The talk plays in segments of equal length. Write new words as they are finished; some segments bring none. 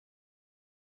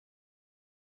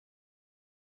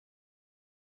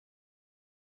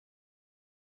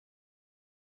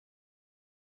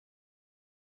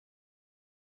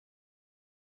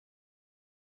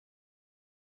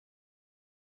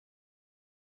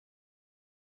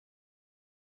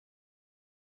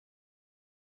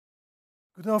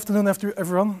Good afternoon,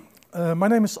 everyone. My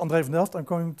name is André van Delft. I'm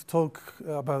going to talk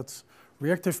about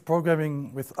reactive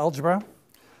programming with Algebra.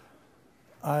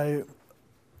 I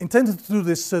intended to do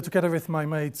this together with my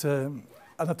mate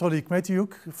Anatoly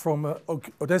Kmetiuk from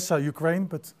Odessa, Ukraine,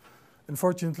 but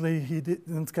unfortunately he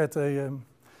didn't get a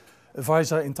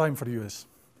visa in time for the US.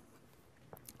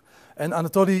 And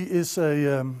Anatoly is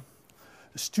a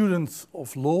student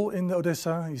of law in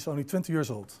Odessa. He's only 20 years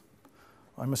old.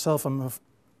 I myself am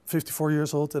 54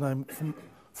 years old and I'm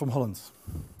from Holland.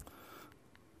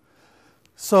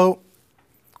 So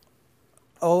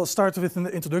I'll start with an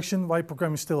introduction, why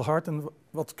programming is still hard and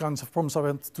what kinds of problems I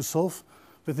want to solve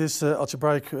with this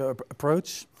algebraic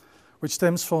approach, which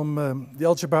stems from the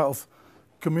algebra of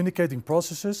communicating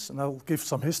processes, and I'll give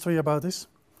some history about this.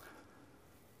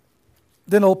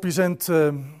 Then I'll present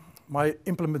my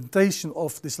implementation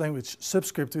of this language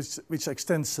subscript, which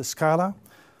extends Scala,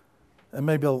 and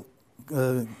maybe I'll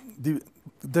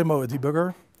demo a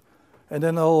debugger, and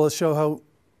then I'll show how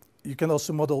you can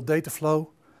also model data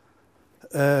flow,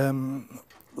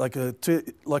 like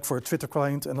for a Twitter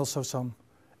client, and also some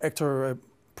actor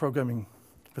programming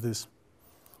for this.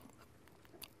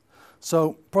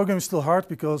 So programming is still hard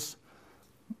because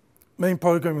main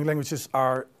programming languages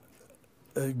are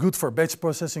good for batch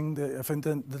processing. They have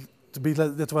intended to be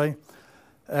that way,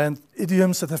 and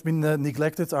idioms that have been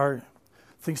neglected are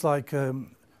things like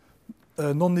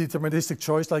non-deterministic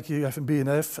choice, like you have in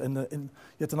BNF and in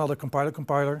yet another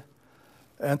compiler,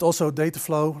 and also data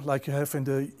flow, like you have in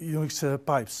the Unix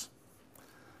pipes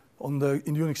in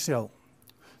Unix shell.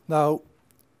 Now,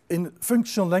 in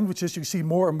functional languages, you see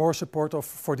more and more support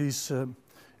for these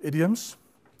idioms.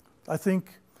 I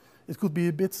think it could be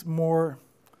a bit more,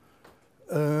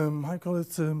 how call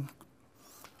it,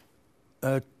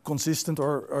 consistent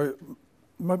or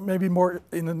maybe more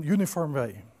in a uniform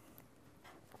way.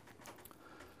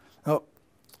 Now,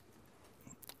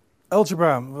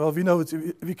 algebra, well, we know it,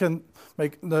 we can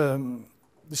make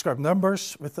describe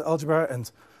numbers with the algebra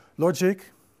and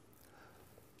logic.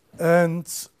 And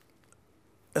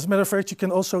as a matter of fact, you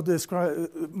can also describe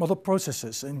model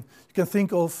processes, and you can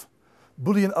think of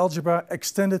Boolean algebra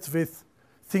extended with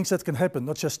things that can happen,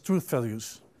 not just truth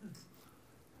values.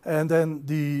 And then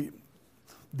the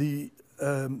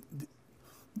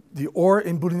OR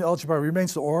in Boolean algebra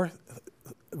remains the OR.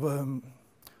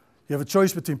 You have a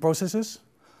choice between processes,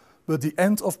 but the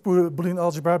end of Boolean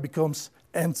algebra becomes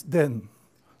and then.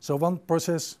 So one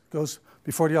process goes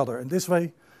before the other, and this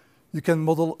way you can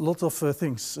model a lot of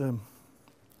things.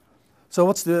 So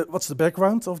what's the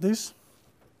background of this,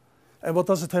 and what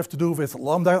does it have to do with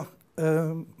lambda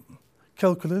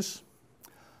calculus?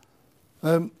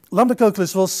 Lambda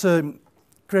calculus was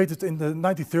created in the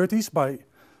 1930s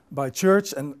by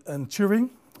Church and Turing.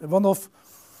 And one of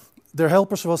their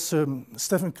helpers was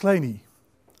Stephen Kleene.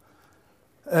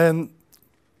 And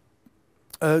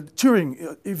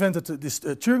Turing invented this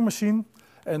Turing machine,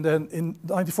 and then in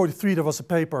 1943 there was a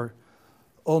paper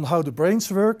on how the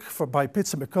brains work by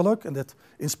Pitts and McCulloch, and that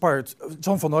inspired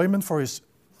John von Neumann for his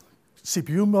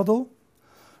CPU model.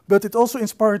 But it also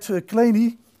inspired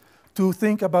Kleene to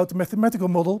think about the mathematical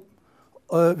model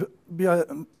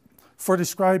for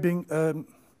describing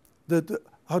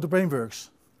how the brain works.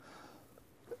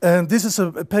 And this is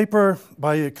a paper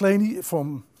by Kleene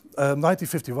from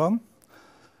 1951.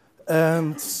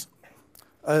 And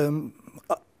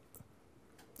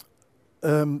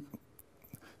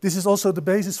this is also the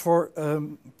basis for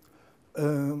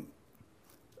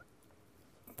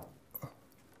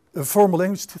formal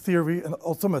language theory and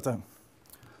automata.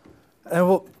 And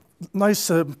what nice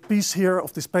piece here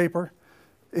of this paper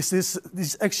is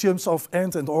these axioms of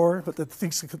and or, but that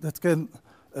things that can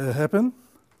happen.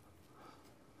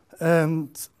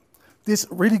 And this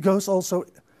really goes also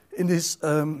in this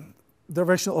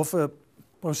direction of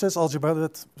process algebra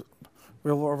that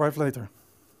will arrive later.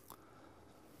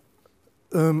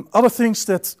 Other things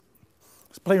that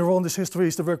play a role in this history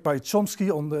is the work by Chomsky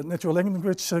on the natural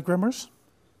language grammars.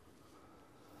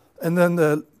 And then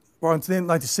around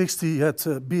 1960 you had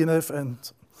BNF and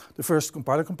the first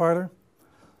compiler.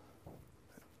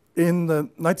 In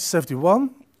 1971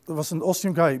 there was an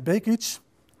Austrian guy, Bekic,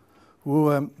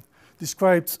 who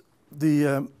described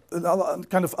the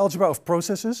kind of algebra of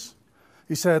processes.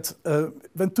 He said,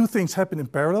 when two things happen in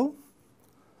parallel,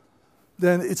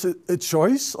 then it's a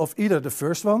choice of either the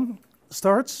first one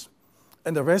starts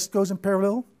and the rest goes in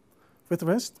parallel with the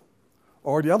rest,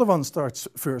 or the other one starts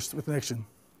first with an action.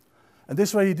 And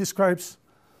this way he describes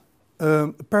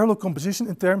a parallel composition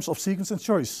in terms of sequence and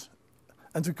choice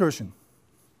and recursion.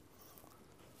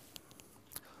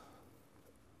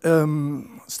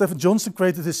 Stephen Johnson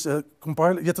created this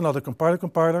compiler, yet another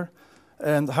compiler,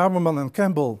 And Haberman and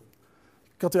Campbell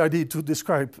got the idea to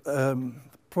describe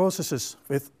processes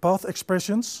with path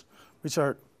expressions, which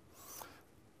are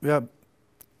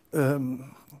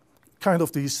kind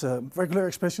of these regular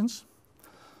expressions.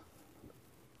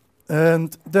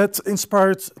 And that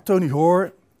inspired Tony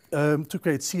Hoare to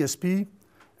create CSP,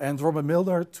 and Robert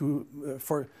Milner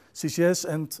for CCS,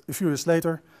 and a few years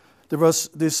later there was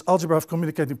this algebra of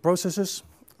communicating processes,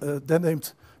 then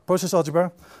named process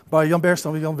algebra, by Jan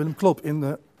Bergstam and Jan Willem Klop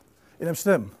in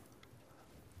Amsterdam.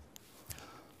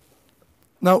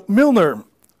 Now Milner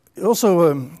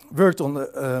also worked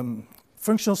on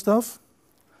functional stuff,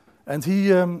 and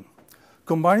he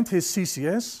combined his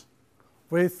CCS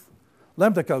with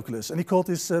lambda calculus, and he called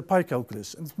this pi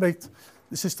calculus, and it made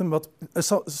the system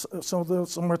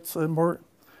somewhat more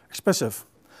expressive.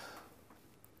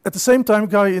 At the same time, a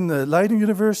guy in Leiden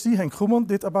University, Henk Groeman,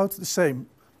 did about the same,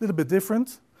 a little bit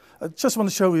different. I just want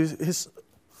to show you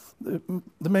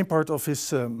the main part of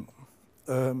his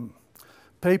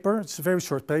paper. It's a very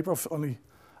short paper of only,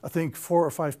 I think, 4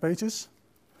 or 5 pages.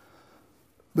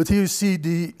 But here you see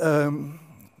the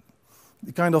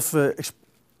kind of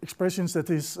expressions that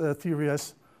his theory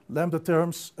has: lambda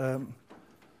terms,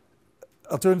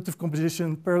 alternative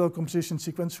composition, parallel composition,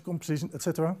 sequential composition,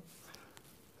 etc.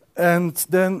 And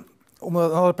then on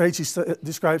another page he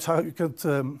describes how you could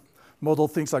model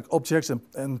things like objects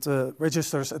and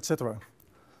registers, etc.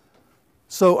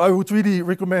 So I would really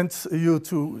recommend you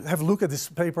to have a look at this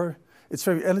paper. It's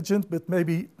very elegant, but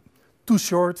maybe too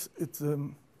short. It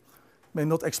may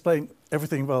not explain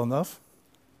everything well enough.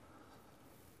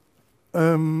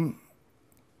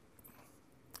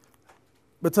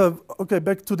 Okay,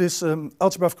 back to this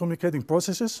algebra of communicating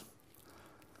processes.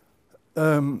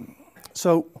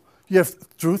 So you have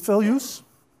truth values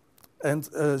and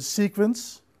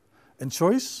sequence and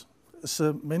choice as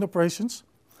main operations,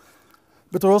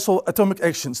 but there are also atomic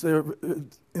actions.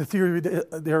 In theory,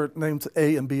 they are named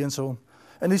A and B and so on.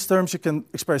 And these terms you can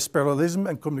express parallelism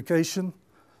and communication,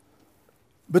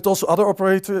 but also other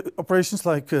operations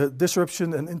like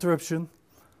disruption and interruption,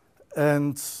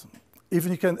 and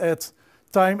even you can add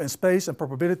time and space and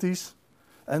probabilities,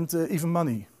 and even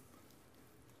money.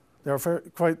 There are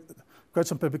quite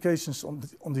some publications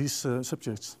on these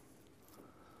subjects.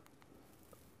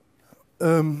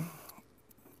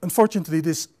 Unfortunately,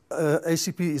 this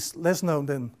ACP is less known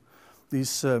than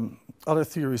these other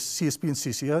theories, CSP and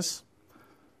CCS.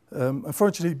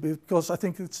 Unfortunately, because I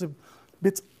think it's a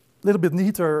little bit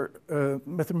neater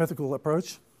mathematical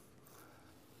approach.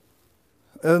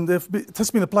 And it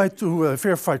has been applied to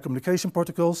verified communication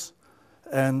protocols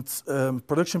and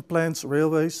production plants,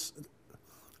 railways,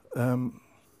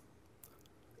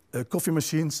 coffee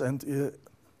machines, and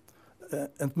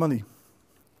money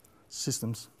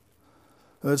systems.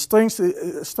 Strength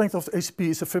of ACP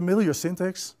is a familiar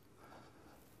syntax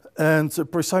and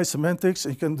precise semantics.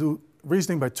 You can do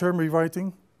reasoning by term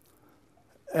rewriting.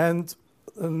 And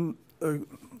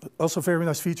also a very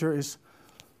nice feature is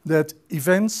that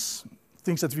events,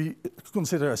 things that we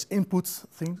consider as input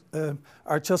things,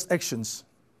 are just actions.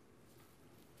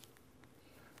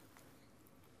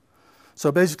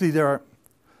 So basically there are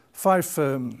 5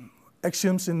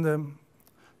 axioms in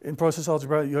process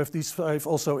algebra. You have these 5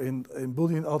 also in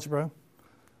Boolean algebra.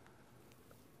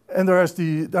 And there is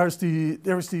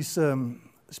these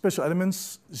special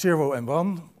elements, 0 and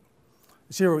 1.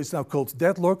 0 is now called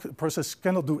deadlock. The process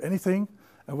cannot do anything.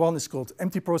 And 1 is called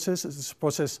empty process. It's a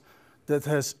process that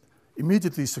has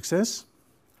immediately success.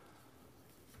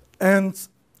 And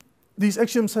these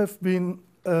axioms have been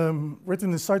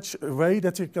written in such a way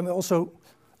that you can also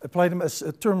apply them as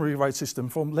a term rewrite system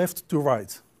from left to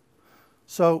right.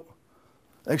 So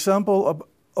an example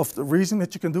of the reason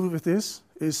that you can do with this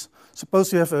is,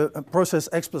 suppose you have a process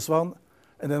x plus 1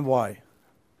 and then y.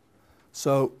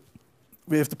 So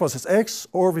we have the process x,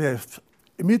 or we have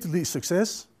immediately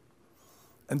success,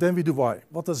 and then we do y.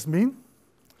 What does it mean?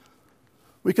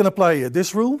 We can apply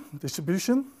this rule,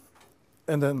 distribution,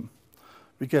 and then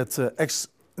we get x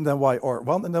and then y, or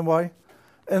 1 and then y,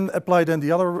 and apply then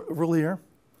the other rule here.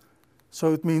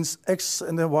 So it means x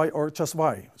and then y, or just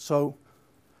y. So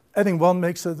adding 1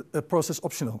 makes a process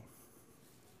optional.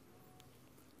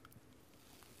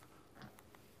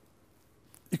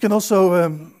 You can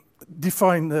also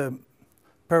define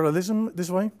parallelism this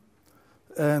way.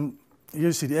 And here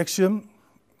you see the axiom,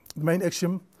 the main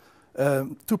axiom.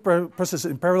 2 processes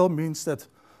in parallel means that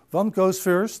one goes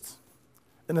first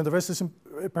and then the rest is in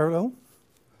parallel.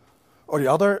 Or the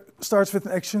other starts with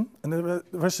an action and the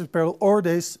rest is parallel. Or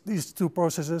these 2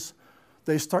 processes,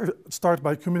 they start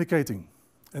by communicating.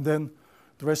 And then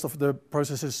the rest of the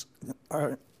processes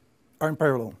are in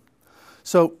parallel.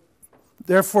 So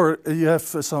Therefore, you have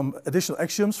some additional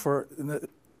axioms for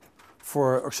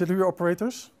auxiliary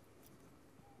operators.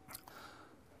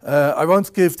 I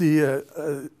won't give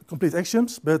the complete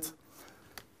axioms, but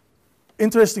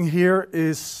interesting here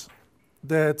is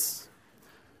that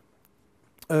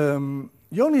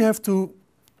you only have to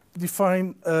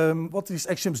define what these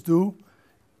axioms do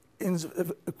in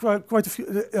quite a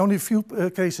few, only a few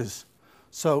cases.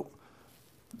 So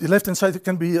the left-hand side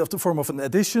can be of the form of an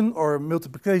addition or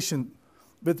multiplication,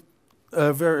 but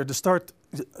where the start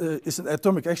is an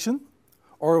atomic action,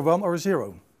 or a 1 or a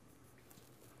 0.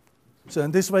 So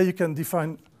in this way you can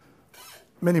define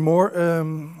many more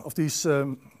of these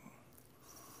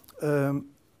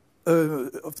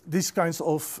kinds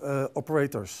of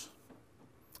operators,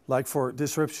 like for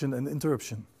disruption and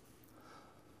interruption.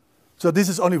 So this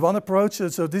is only one approach.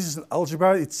 So this is an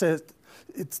algebra. It says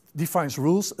it defines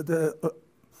rules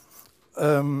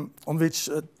on which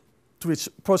to which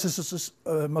processes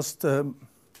must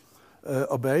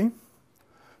obey.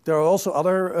 There are also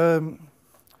other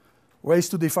ways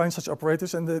to define such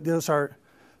operators, and those are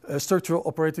structural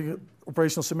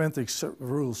operational semantics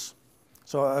rules.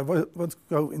 So I won't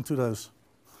go into those.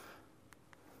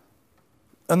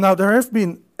 And now there have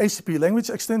been ACP language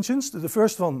extensions. The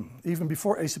first one, even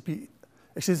before ACP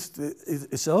existed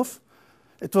itself.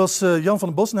 It was Jan van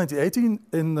den Bos in 1918.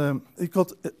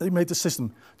 He made the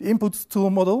system, the input tool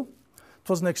model. It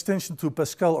was an extension to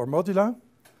Pascal or Modula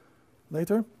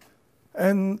later.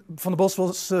 And van den Bos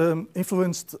was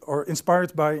influenced or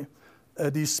inspired by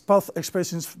these path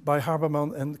expressions by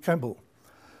Habermas and Campbell.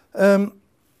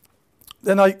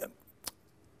 Then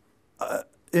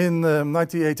in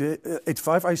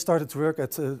 1985, I started to work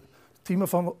at a team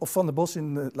of Van den Bos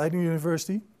in Leiden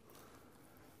University.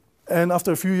 And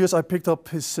after a few years, I picked up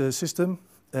his system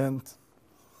and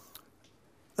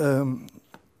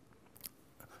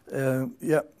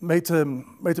made a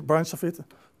branch of it,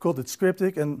 called it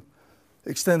Scriptic, and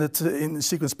extended in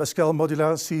sequence Pascal,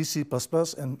 Modula, C, C++,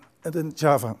 and then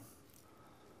Java.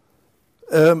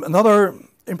 Another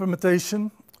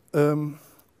implementation,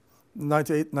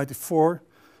 1994,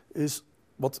 is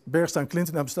what Bergstein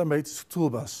Clinton Amsterdam made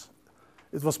Toolbus.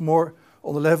 It was more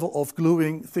on the level of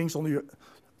gluing things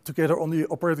together on the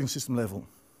operating system level.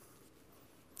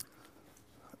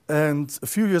 And a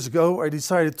few years ago, I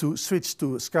decided to switch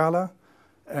to Scala,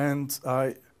 and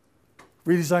I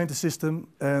redesigned the system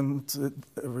and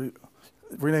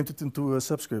renamed it into a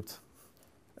subscript.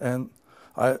 And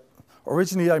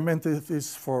originally I meant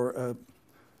this for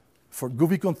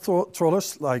GUI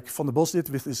controllers, like Van den Bos did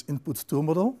with his input tool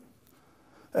model.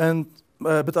 And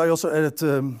but I also added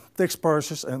text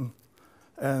parsers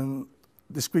and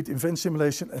discrete event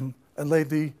simulation and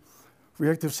lately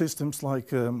reactive systems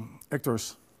like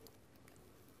actors.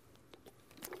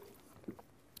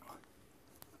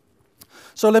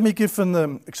 So let me give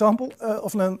an example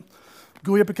of a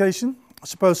GUI application.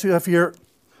 Suppose you have here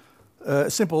a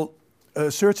simple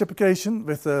search application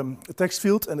with a text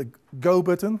field and a go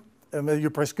button. And when you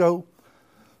press go,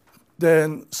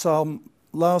 then some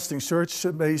lasting search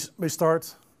may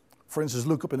start. For instance,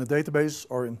 lookup in a database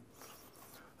or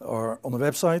on a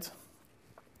website.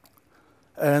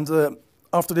 And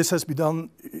after this has been done,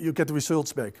 you get the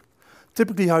results back.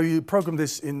 Typically, how you program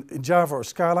this in Java or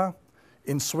Scala,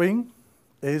 in Swing,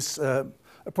 is a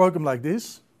program like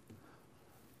this.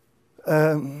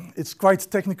 It's quite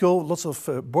technical, lots of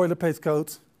boilerplate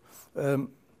code.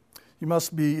 You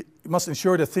must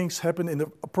ensure that things happen in the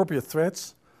appropriate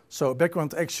threads. So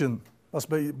background action must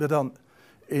be done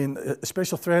in a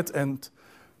special thread, and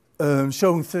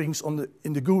showing things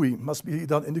in the GUI must be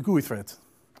done in the GUI thread.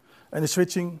 And the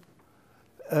switching,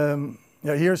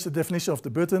 here's the definition of the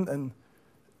button, and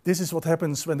this is what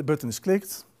happens when the button is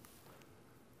clicked.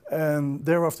 And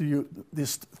thereafter,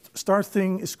 this start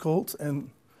thing is called,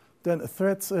 and then a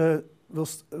thread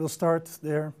will start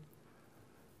there.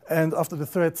 And after the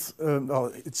thread,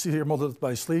 it's here modeled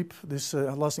by sleep, this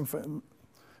lasting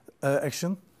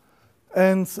action.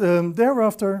 And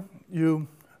thereafter, you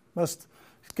must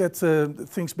get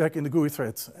things back in the GUI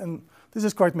thread. And this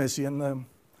is quite messy, and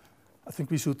I think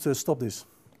we should stop this.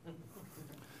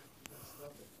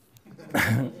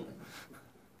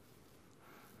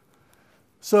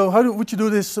 So how would you do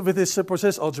this with this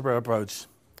process algebra approach?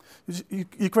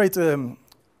 You create a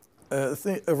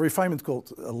refinement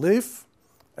called a live,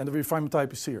 and the refinement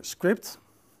type is here, script.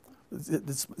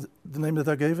 That's the name that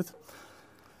I gave it.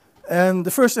 And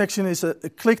the first action is a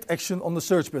clicked action on the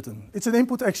search button. It's an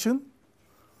input action,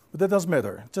 but that doesn't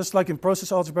matter. Just like in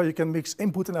process algebra, you can mix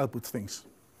input and output things.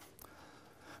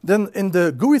 Then in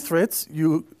the GUI thread,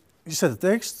 you set a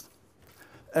text,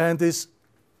 and this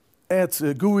add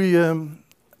GUI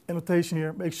annotation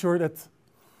here, make sure that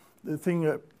the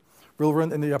thing will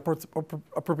run in the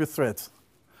appropriate thread.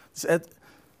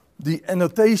 The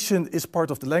annotation is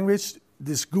part of the language.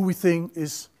 This GUI thing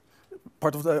is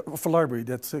part of the library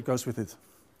that goes with it.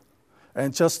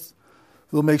 And just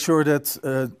we'll make sure that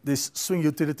this swing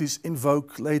utilities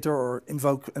invoke later or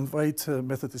invoke and wait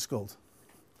method is called.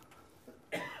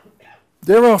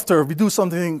 Thereafter, we do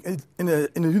something in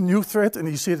a new thread, and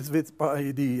you see it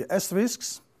by the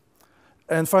asterisks.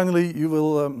 And finally, you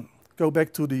will go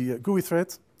back to the GUI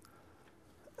thread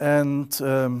and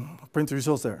print the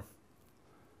results there.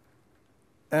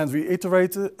 And we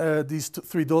iterate these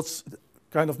three dots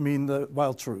kind of mean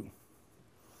while true.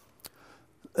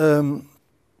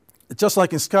 Just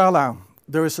like in Scala,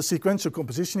 there is a sequential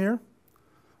composition here.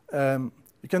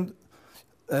 You can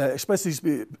express these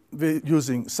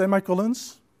using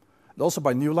semicolons, and also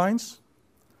by new lines,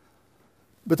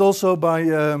 but also by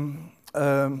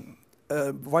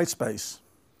white space.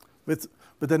 But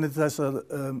then it has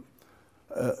a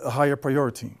higher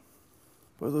priority.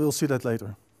 But we'll see that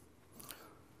later.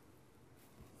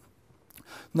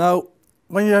 Now,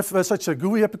 when you have such a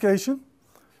GUI application,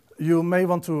 you may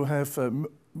want to have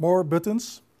more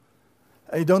buttons,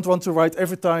 and you don't want to write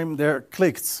every time they're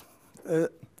clicked.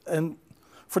 And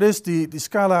for this, the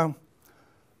Scala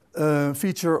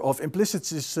feature of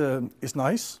implicits is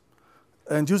nice.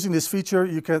 And using this feature,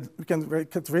 you can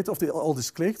get rid of all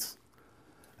this clicked.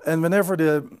 And whenever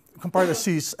the compiler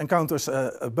encounters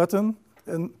a button,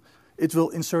 then it will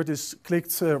insert this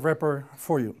clicked wrapper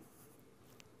for you.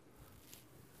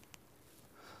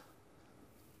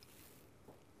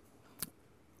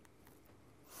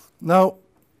 Now,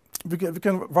 we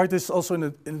can write this also in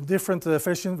a different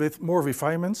fashion with more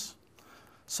refinements.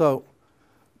 So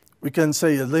we can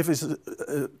say a live is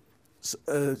a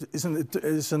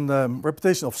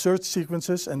repetition of search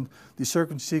sequences, and the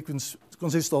search sequence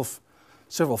consists of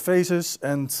several phases,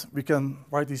 and we can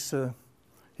write these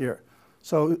here.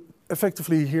 So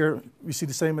effectively here we see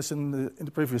the same as in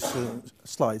the previous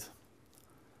slide.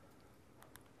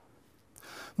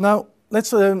 Now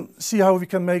let's see how we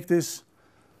can make this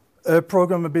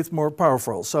program a bit more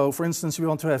powerful. So for instance, we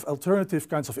want to have alternative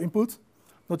kinds of input,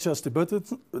 not just a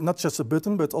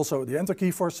button, but also the enter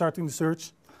key for starting the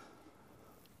search.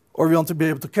 Or we want to be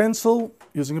able to cancel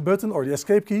using a button or the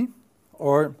escape key.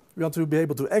 Or we want to be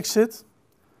able to exit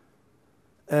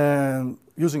and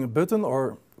using a button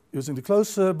or using the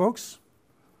close box.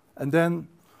 And then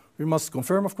we must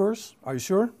confirm, of course. Are you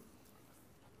sure?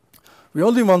 We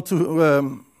only want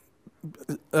to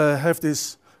have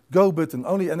this Go button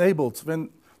only enabled when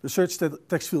the search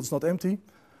text field is not empty.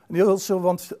 And you also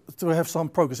want to have some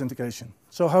progress indication.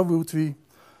 So how would we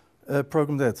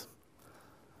program that?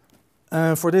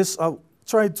 For this, I'll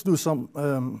try to do some.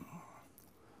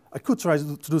 I could try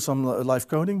to do some live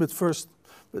coding, but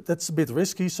that's a bit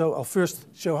risky. So I'll first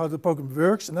show how the program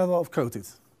works, and then I'll code it.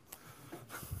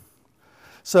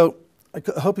 So I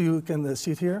hope you can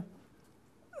see it here.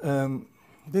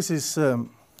 This is on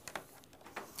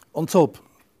top.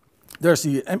 There's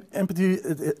the empty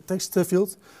text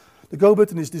field. The Go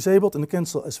button is disabled and the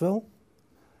cancel as well.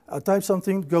 I type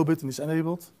something, the Go button is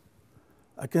enabled.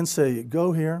 I can say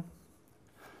Go here.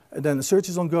 And then the search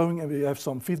is ongoing and we have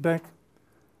some feedback.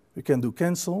 We can do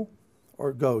cancel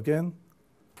or Go again.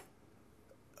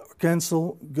 Or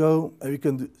cancel, Go, and we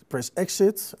can press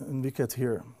exit and we get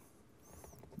here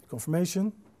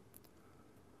confirmation.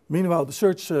 Meanwhile, the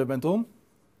search went on.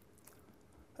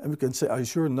 And we can say, are you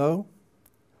sure? No.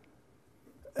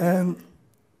 And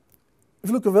if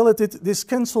you look well at it, this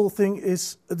cancel thing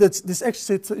is, this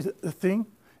exit thing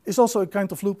is also a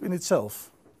kind of loop in itself.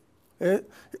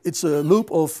 It's a loop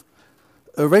of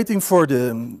waiting for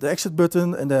the exit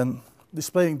button and then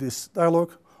displaying this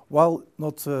dialog while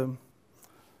not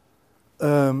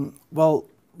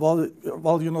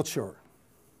while you're not sure.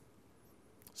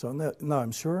 So now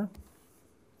I'm sure.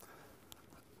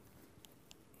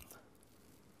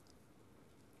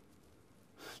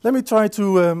 Let me try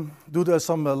to do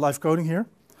some live coding here.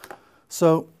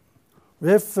 So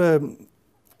we have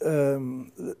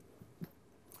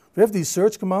these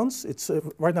search commands. It's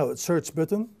right now a search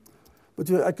button, but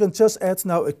I can just add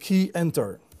now a key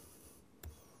enter.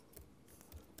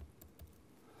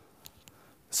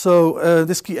 So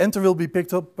this key enter will be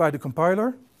picked up by the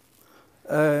compiler.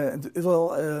 And it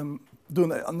will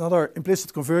do another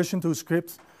implicit conversion to a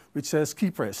script which says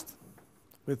key pressed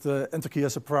with the enter key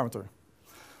as a parameter.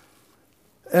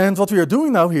 And what we are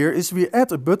doing now here is we add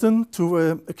a button to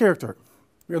a character.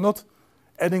 We are not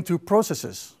adding to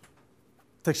processes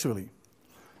textually.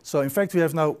 So in fact, we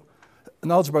have now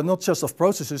an algebra not just of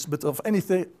processes, but of any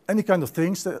kind of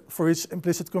things that for which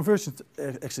implicit conversions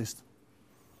exist.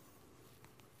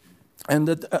 And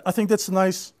I think that's a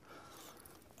nice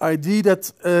idea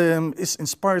that is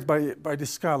inspired by the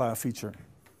Scala feature.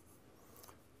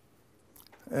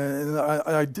 An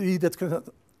idea that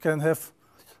can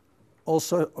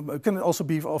also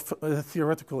be of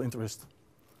theoretical interest.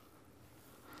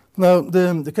 Now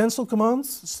the cancel command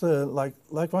is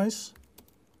likewise.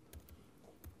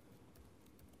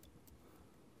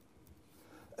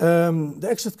 The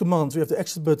exit command, we have the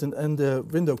exit button and the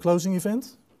window closing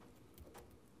event.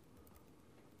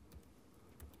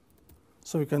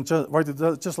 So we can write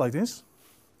it just like this.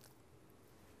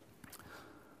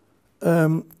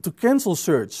 To cancel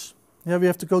search, we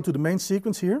have to go to the main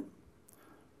sequence here.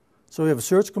 So we have a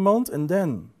search command, and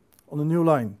then on the new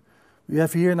line, we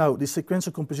have here now the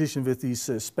sequential composition with these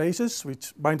spaces,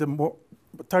 which bind them more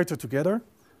tighter together.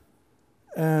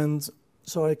 And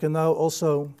so I can now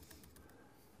also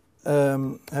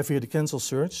have here the cancel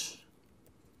search.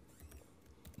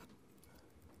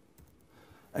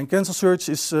 And cancel search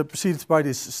is preceded by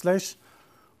this slash,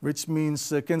 which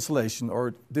means cancellation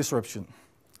or disruption.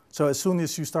 So as soon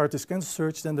as you start this cancel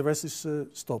search, then the rest is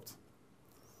stopped.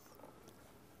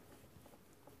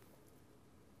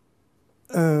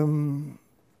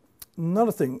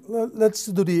 Another thing, let's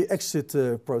do the exit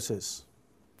process.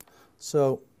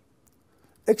 So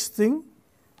exiting,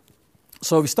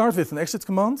 so we start with an exit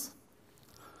command.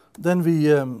 Then we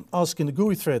ask in the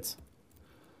GUI thread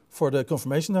for the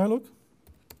confirmation dialog.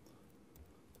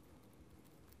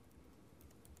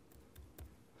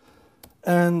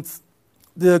 And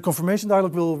the confirmation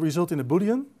dialog will result in a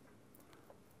Boolean,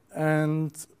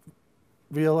 and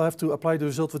we'll have to apply the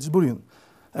result with this Boolean.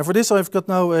 And for this, I've got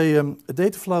now a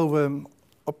data flow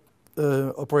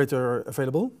operator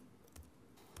available.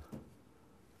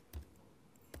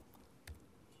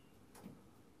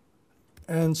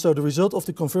 And so the result of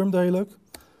the confirm dialog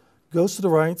goes to the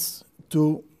right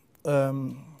to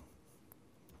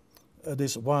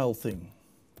this while thing.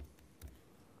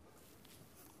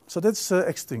 So that's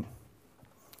exiting.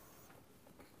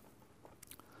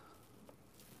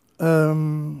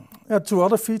 Two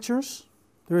other features.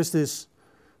 There is this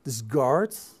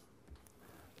guard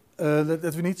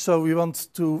that we need. So we want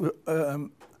to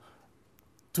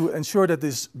ensure that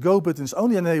this go button is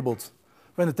only enabled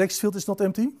when the text field is not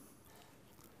empty.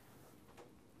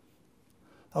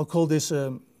 I'll call this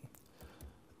what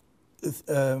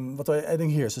I'm adding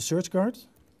here is a search guard.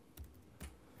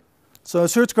 So a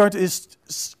search guard is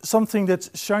something that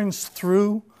shines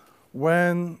through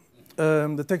when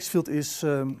the text field is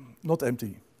not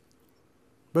empty.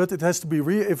 But it has to be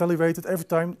re-evaluated every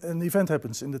time an event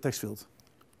happens in the text field.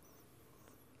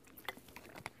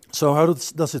 So how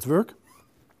does it work?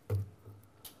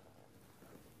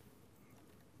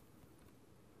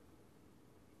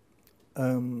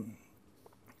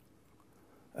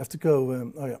 I have to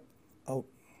go, I'll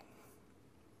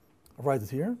write it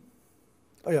here.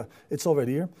 Oh yeah, it's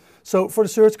already here. So for the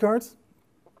search card,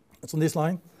 it's on this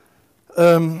line.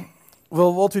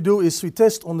 Well, what we do is we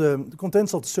test on the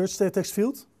contents of the search text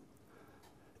field.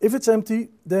 If it's empty,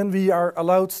 then we are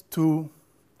allowed to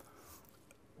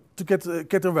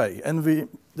get away. And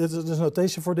there's a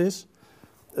notation for this.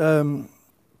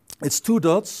 It's 2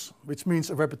 dots, which means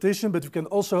a repetition, but we can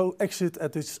also exit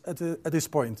at this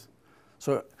point.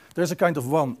 So there's a kind of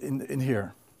 1 in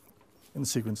here, in the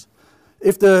sequence.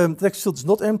 If the text field is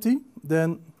not empty,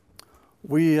 then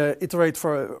we iterate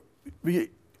for, we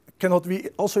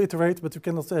also iterate, but we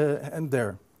cannot end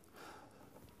there.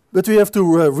 But we have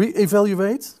to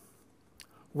re-evaluate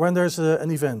when there's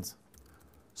an event.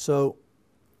 So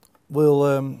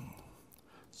we'll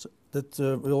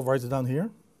write it down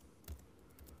here.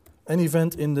 An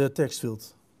event in the text field.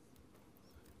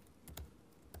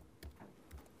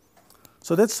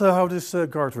 So that's how this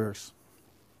guard works.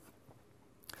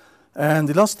 And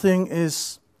the last thing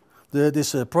is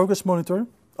this progress monitor.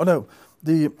 Oh no,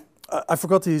 I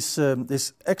forgot this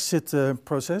exit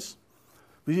process.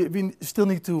 We still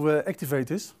need to activate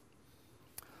this.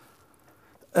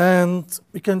 And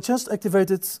we can just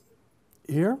activate it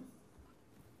here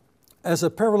as a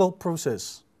parallel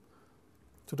process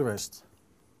to the rest.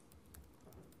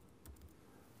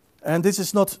 And this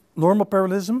is not normal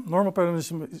parallelism. Normal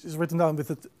parallelism is written down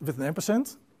with an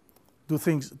ampersand. Do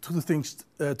two things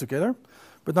together.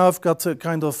 But now I've got a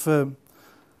kind of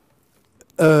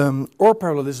OR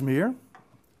parallelism here.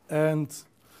 And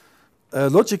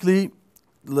logically,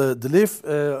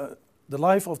 the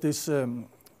life of this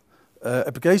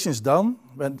application is done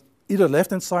when either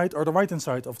left-hand side or the right-hand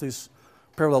side of this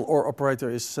parallel OR operator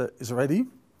is ready.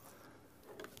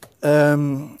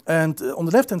 And on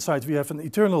the left-hand side, we have an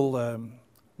eternal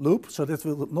loop, so that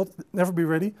will never be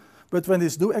ready. But when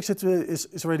this do exit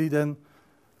is ready, then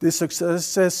this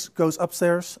success goes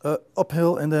upstairs,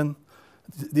 uphill, and then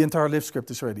the entire live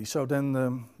script is ready. So then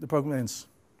the program ends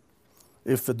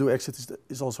if the do exit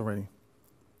is also ready.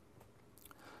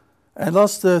 And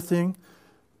last thing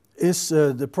is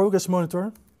the progress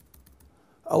monitor.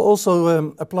 I'll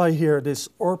also apply here this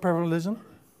OR parallelism.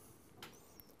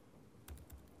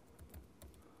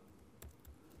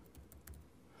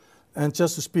 And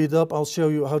just to speed up, I'll show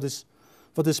you how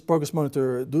what this progress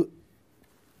monitor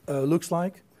looks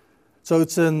like. So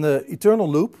it's an eternal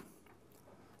loop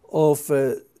of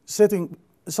setting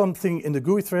something in the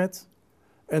GUI thread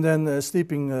and then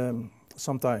sleeping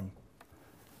some time.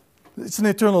 It's an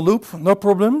eternal loop, no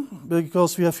problem,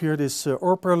 because we have here this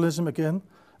OR parallelism again.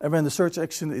 And when the search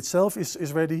action itself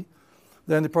is ready,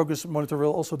 then the progress monitor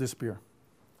will also disappear.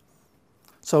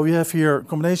 So we have here a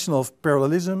combination of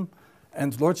parallelism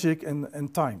and logic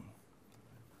and time.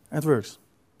 And it works.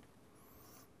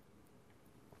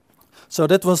 So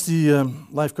that was the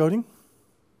live coding.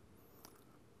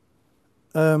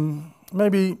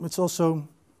 Maybe it's also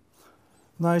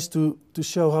nice to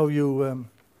show how you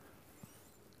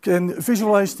can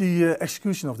visualize the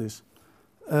execution of this.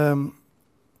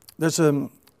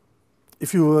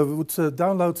 If you would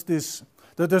download this,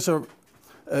 there's a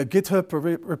GitHub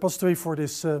repository for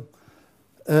this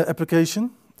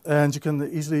application, and you can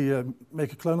easily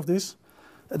make a clone of this.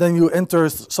 And then you enter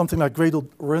something like Gradle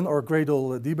run or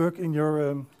Gradle debug in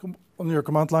your on your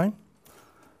command line.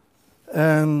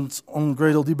 And on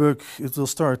Gradle debug, it will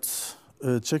start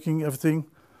checking everything,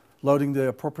 loading the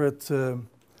appropriate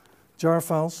jar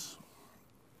files.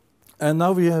 And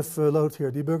now we have loaded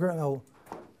here debugger, and I'll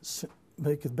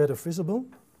make it better visible.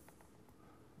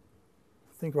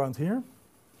 Think around here.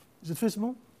 Is it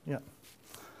visible? Yeah.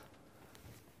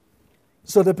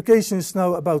 So the application is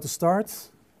now about to start.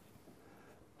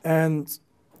 And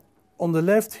on the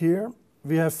left here,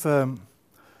 we have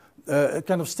a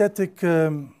kind of static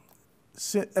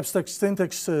abstract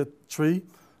syntax tree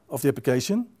of the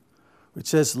application, which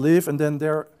says live, and then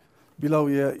there below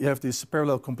you have this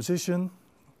parallel composition,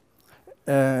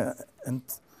 and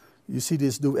you see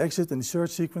this do exit and the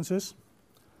search sequences.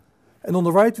 And on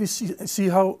the right, we see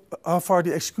how far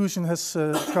the execution has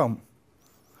come.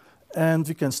 And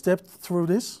we can step through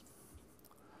this.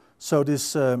 So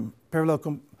this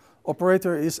parallel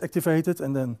operator is activated,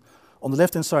 and then on the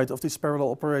left-hand side of this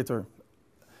parallel operator,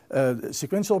 the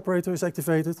sequential operator is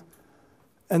activated.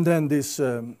 And then this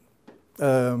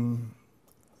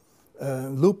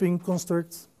looping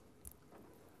construct,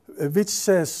 which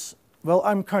says, well,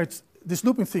 this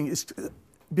looping thing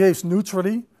behaves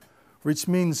neutrally, which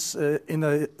means in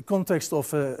a context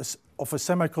of a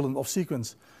semicolon of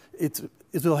sequence, it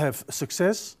will have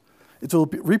success. It will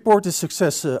report this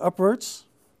success upwards.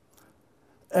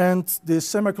 And this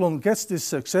semicolon gets this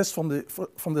success from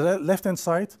the left-hand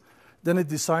side. Then it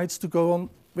decides to go on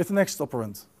with the next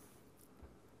operand.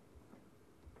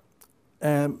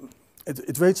 And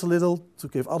it waits a little to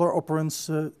give other operands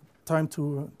time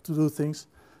to do things.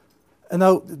 And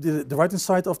now the right-hand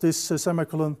side of this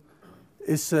semicolon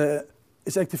is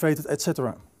activated,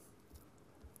 etc.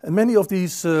 And many of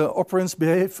these operands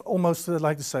behave almost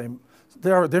like the same.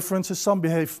 There are differences. Some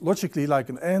behave logically like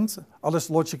an AND, others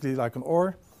logically like an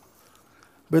OR.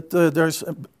 But there's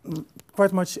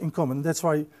quite much in common. That's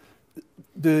why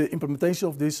the implementation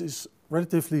of this is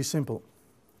relatively simple.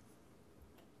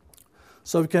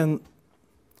 So we can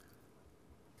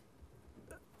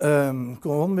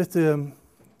go on with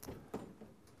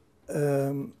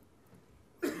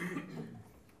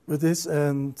this,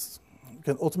 and you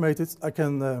can automate it. I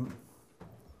can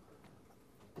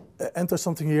enter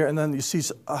something here, and then you see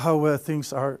how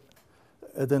things are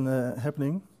then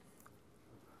happening.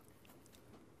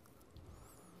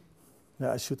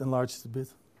 Yeah, I should enlarge it a bit.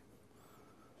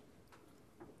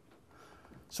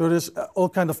 So there's all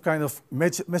kind of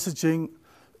messaging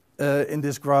in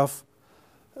this graph,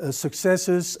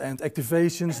 successes and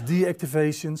activations,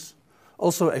 deactivations,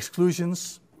 also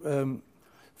exclusions.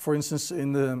 For instance,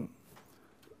 in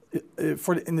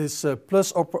this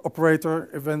plus operator,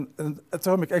 when an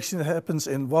atomic action happens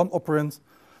in one operand,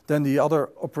 then the other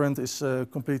operand is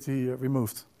completely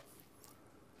removed.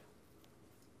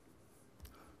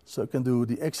 So I can do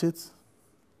the exit,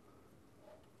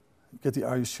 get the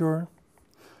are you sure.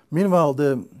 Meanwhile,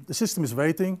 the system is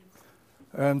waiting.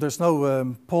 There's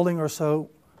no polling or so.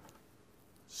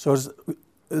 So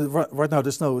right now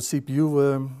there's no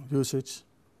CPU usage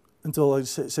until I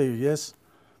say yes.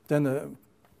 Then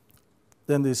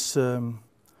this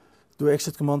do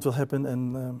exit command will happen,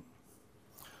 and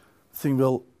thing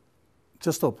will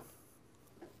just stop.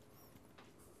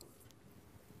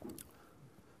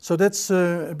 So that's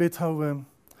a bit how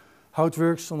it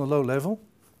works on a low level.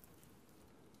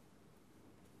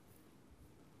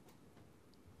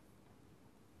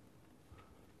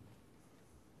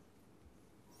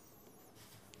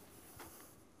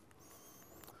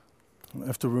 I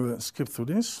have to skip through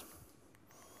this.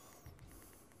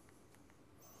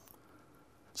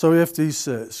 So we have these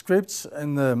scripts,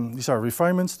 and these are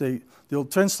refinements. They'll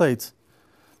translate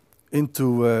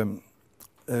into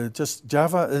just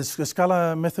Java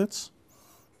Scala methods.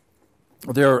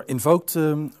 They are invoked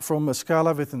from a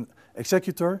Scala with an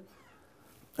executor,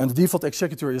 and the default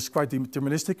executor is quite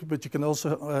deterministic, but you can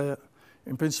also,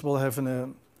 in principle, have a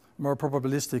more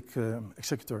probabilistic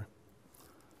executor.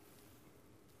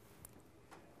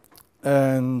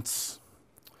 And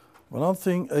one other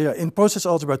thing, in process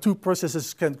algebra, two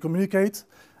processes can communicate,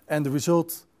 and the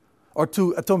result, or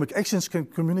two atomic actions can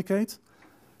communicate,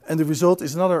 and the result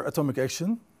is another atomic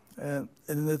action. And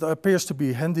it appears to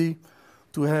be handy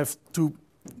to have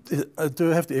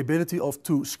the ability of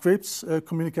two scripts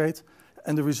communicate,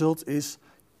 and the result is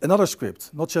another script,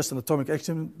 not just an atomic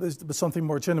action, but something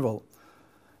more general.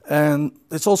 And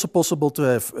it's also possible to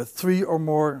have three or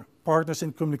more partners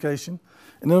in communication.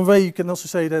 In a way, you can also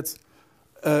say that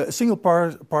a single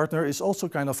partner is also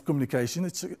kind of communication.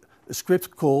 It's a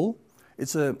script call.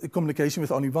 It's a communication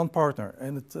with only one partner,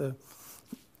 and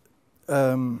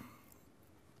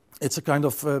it's a kind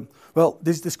of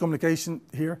this communication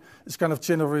here is kind of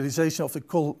generalization of the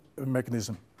call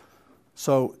mechanism.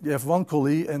 So you have one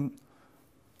callee and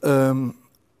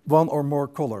one or more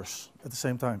callers at the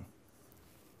same time,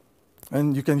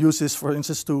 and you can use this, for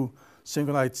instance, to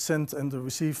synchronize send and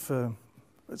receive.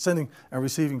 Sending and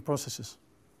receiving processes.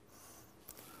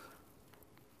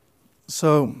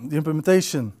 So the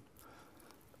implementation,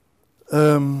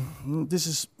 this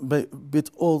is a bit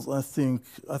old, I think.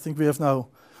 I think we have now,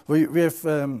 we have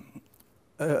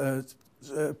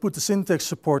put the syntax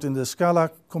support in the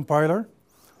Scala compiler.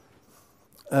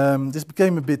 This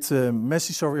became a bit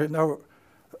messy, so we're now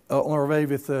on our way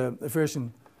with a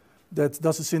version that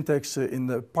does the syntax in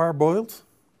the parboiled.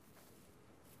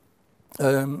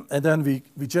 And then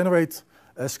we generate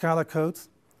a Scala code,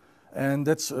 and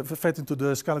that's fed into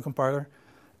the Scala compiler,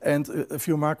 and a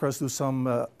few macros do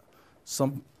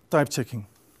some type checking.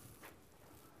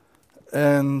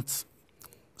 And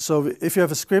so if you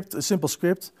have a script, a simple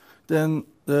script, then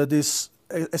this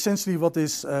essentially what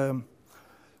this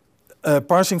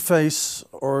parsing phase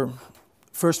or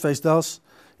first phase does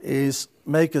is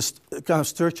make a kind of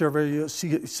structure where you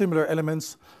see similar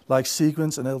elements like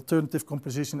sequence and alternative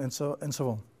composition and so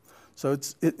on. So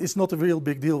it's not a real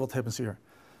big deal what happens here.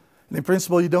 And in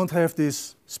principle, you don't have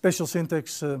this special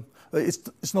syntax.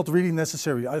 It's not really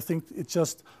necessary. I think it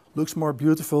just looks more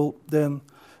beautiful than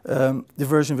the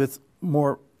version with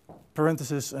more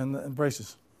parentheses and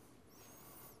braces.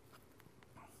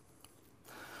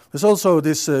 There's also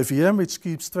this VM which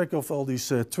keeps track of all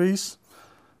these trees,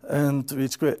 and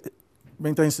which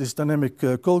maintains this dynamic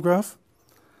call graph.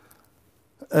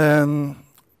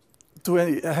 To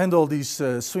handle these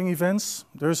swing events,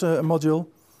 there's a module,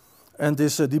 and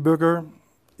this debugger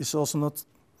is also not.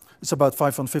 It's about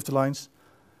 550 lines,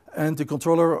 and the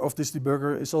controller of this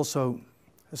debugger has also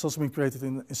been created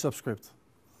in subscript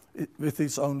with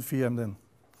its own VM then.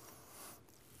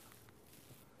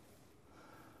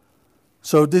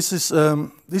 So this is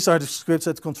these are the scripts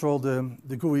that control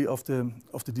the GUI of the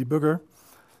debugger,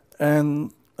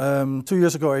 and 2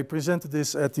 years ago I presented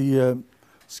this at the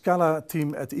Scala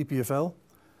team at the EPFL,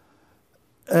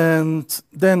 and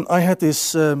then I had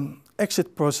this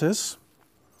exit process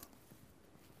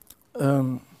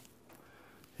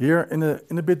here in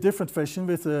a bit different fashion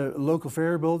with a local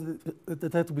variable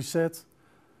that had to be set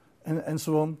and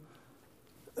so on,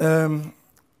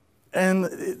 and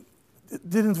it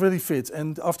didn't really fit.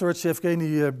 And afterwards,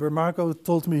 Evgeny Bermako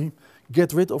told me,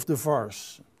 get rid of the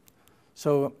vars.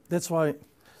 So that's why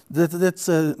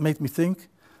that made me think.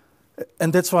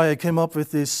 And that's why I came up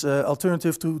with this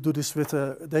alternative to do this with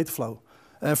data flow.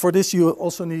 For this, you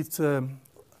also need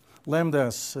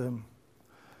lambdas,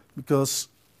 because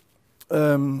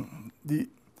the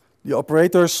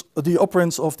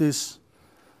operands of this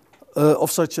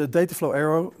of such a data flow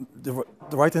arrow, the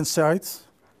right-hand side,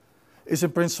 is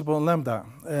in principle lambda.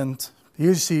 And here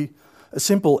you see a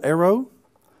simple arrow,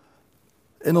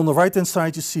 and on the right-hand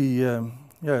side you see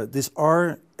this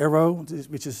R arrow,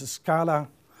 which is a Scala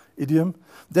idiom.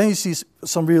 Then you see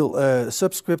some real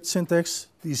subscript syntax,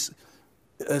 these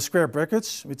square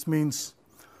brackets, which means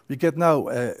we get now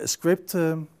a script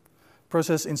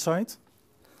process inside.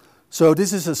 So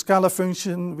this is a Scala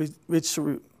function which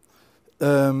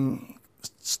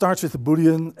starts with a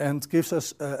Boolean and gives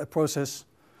us a process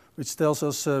which tells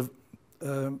us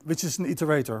which is an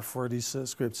iterator for these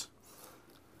scripts.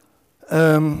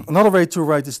 Another way to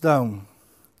write this down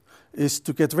is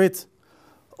to get rid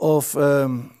of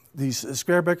these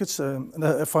square brackets. And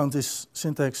I found this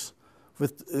syntax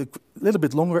with a little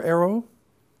bit longer arrow.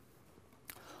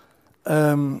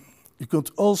 You could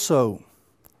also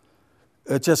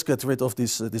just get rid of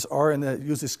this R and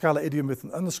use this Scala idiom with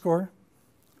an underscore.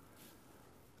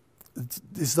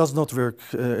 This does not work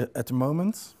at the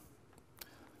moment.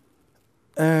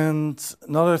 And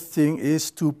another thing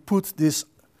is to put this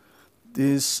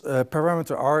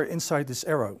parameter R inside this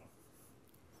arrow.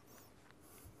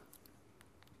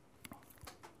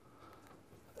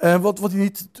 And what you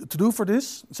need to do for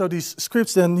this, so these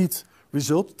scripts then need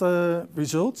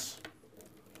results,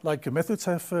 like methods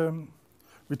have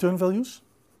return values.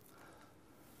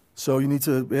 So you need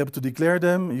to be able to declare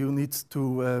them, you need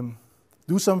to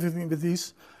do something with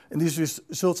these. And these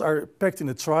results are packed in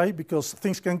a try because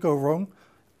things can go wrong,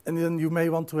 and then you may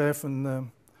want to have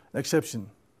an exception.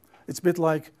 It's a bit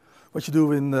like what you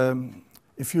do in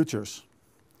futures.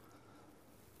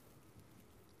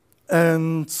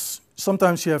 And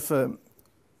sometimes you have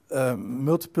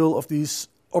multiple of these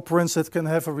operands that can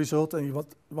have a result, and you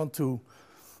want to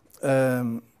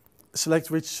select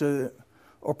which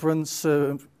operands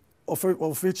of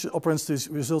which operands these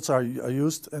results are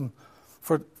used. And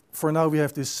for now, we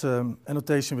have this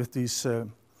annotation with these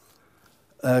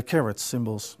caret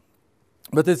symbols.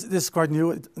 But this is quite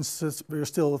new. We're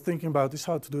still thinking about this,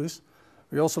 how to do this.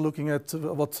 We're also looking at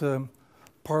what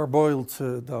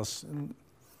parboiled does.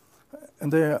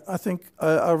 And I think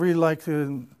I really like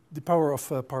the power of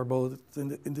parboiled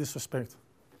in this respect.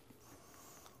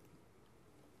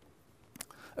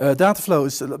 Data flow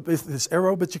is with this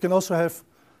arrow, but you can also have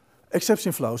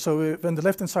exception flow. So when the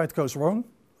left-hand side goes wrong,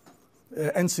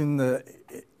 ends in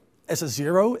as a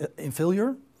 0 in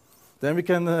failure, then we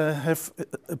can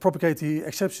propagate the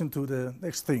exception to the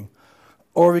next thing.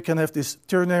 Or we can have this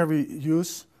ternary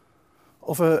use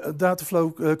of a data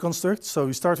flow construct. So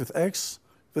we start with X.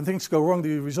 When things go wrong,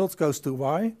 the result goes to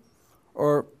Y.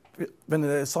 Or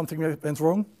when something went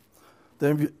wrong,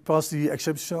 then we pass the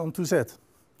exception on to Z.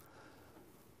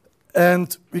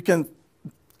 And we can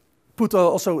put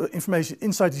also information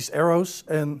inside these arrows.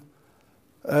 And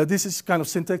this is kind of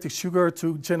syntactic sugar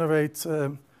to generate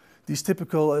these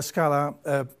typical Scala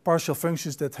partial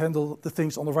functions that handle the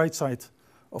things on the right side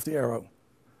of the arrow.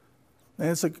 And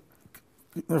it's a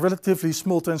relatively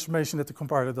small transformation that the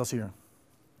compiler does here.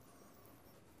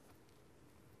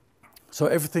 So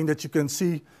everything that you can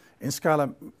see in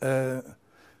Scala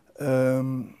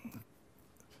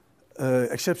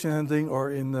exception handling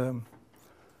or in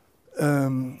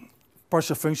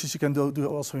partial functions, you can do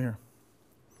also here.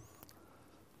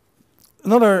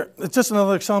 Just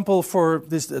another example for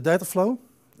this data flow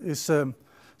is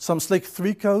some Slick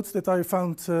 3 code that I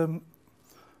found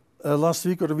last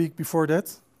week or the week before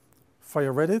that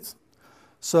via Reddit.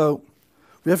 So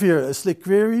we have here a Slick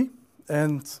query,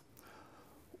 and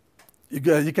you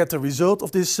get the result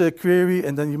of this query,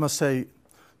 and then you must say,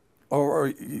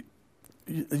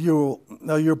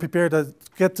 you're prepared to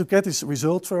get this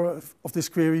result of this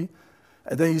query,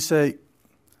 and then you say,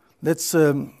 let's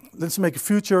make a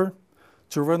future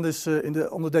to run this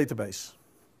on the database.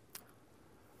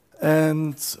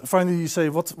 And finally, you say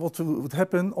what would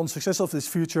happen on success of this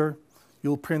future.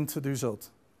 You'll print the result.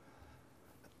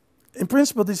 In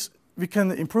principle, we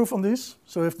can improve on this.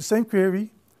 So we have the same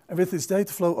query, and with this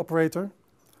data flow operator,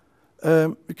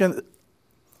 we can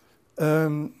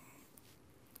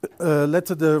let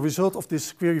the result of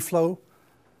this query flow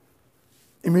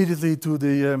immediately to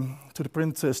the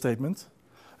print statement.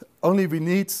 Only we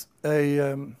need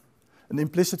an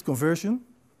implicit conversion,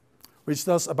 which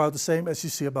does about the same as you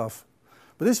see above.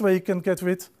 But this way you can get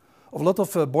rid of a lot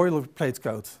of boilerplate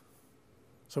code.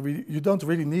 So you don't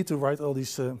really need to write all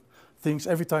these things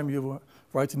every time you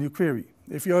write a new query.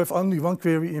 If you have only one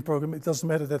query in your program, it doesn't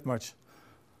matter that much.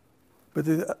 But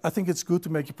I think it's good to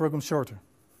make your program shorter.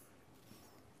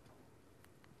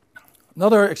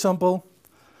 Another example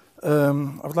I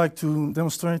would like to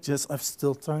demonstrate, yes, I have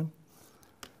still time,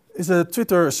 is a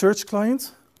Twitter search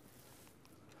client.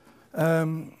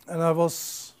 And I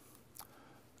was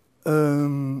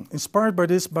inspired by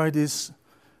this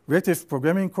reactive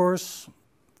programming course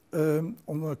on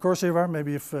Coursera.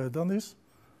 Maybe you've done this.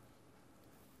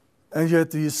 And you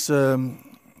had this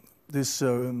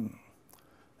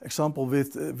example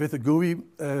with a GUI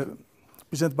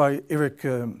presented by Eric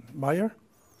Meyer.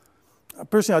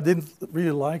 Personally, I didn't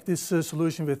really like this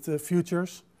solution with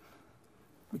futures.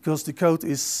 because the code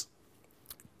is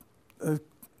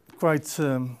quite,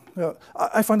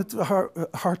 I find it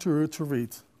hard to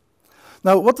read.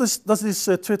 Now, what does this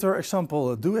Twitter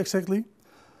example do exactly?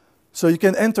 So you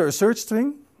can enter a search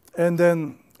string, and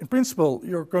then in principle,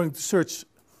 you're going to search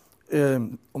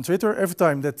on Twitter every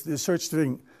time that the search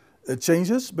string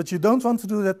changes, but you don't want to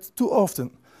do that too often,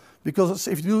 because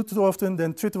if you do it too often,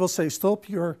 then Twitter will say, stop,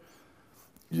 you're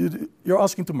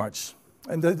asking too much,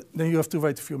 and then you have to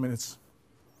wait a few minutes.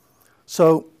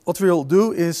 So what we'll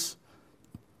do is,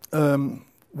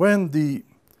 when the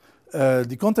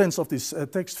contents of this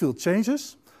text field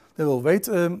changes, then we'll wait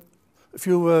a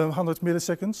few hundred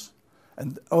milliseconds,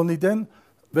 and only then,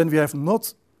 when we have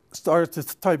not started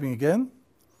typing again,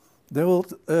 they will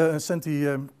send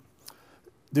the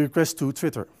request to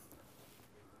Twitter.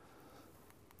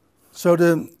 So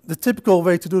the typical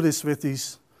way to do this with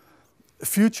these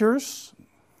futures,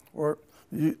 or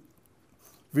we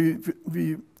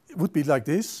would be like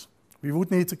this. We would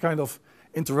need a kind of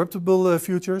interruptible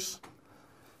futures.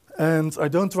 And I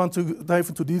don't want to dive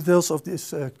into details of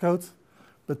this code,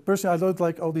 but personally I don't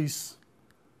like all these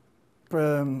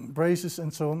braces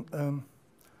and so on.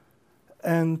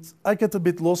 And I get a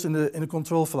bit lost in the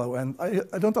control flow, and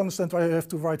I don't understand why I have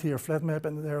to write here flat map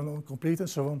and they're not complete and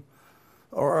so on.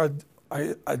 Or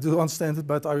I do understand it,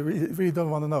 but I really don't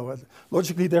want to know.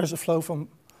 Logically, there's a flow from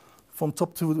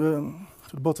top to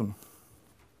the bottom.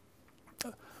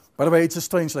 By the way, it's a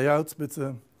strange layout, but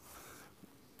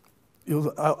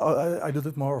I do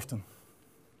it more often.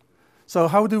 So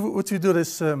how would you do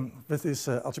this with this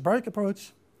algebraic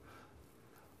approach?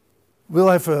 We'll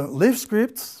have a live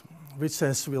script, which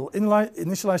says we'll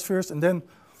initialize first, and then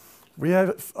we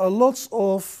have lots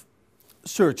of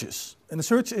searches. And a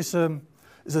search is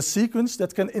a sequence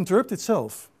that can interrupt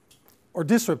itself or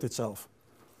disrupt itself.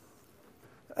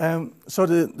 So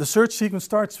the search sequence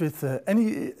starts with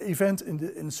any event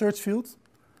in the search field.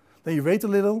 Then you wait a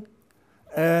little,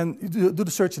 and you do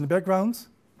the search in the background.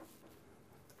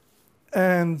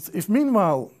 And if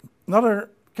meanwhile another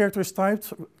character is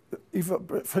typed,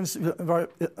 for instance,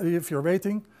 if you're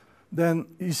waiting, then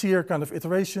you see a kind of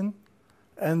iteration,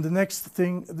 and the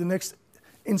next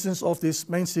instance of this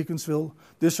main sequence will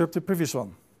disrupt the previous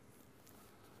one.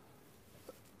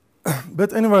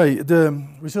 But anyway, the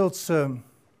results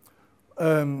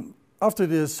after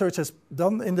the search has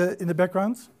done in the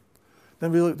background,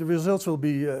 then the results will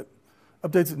be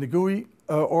updated in the GUI,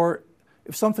 or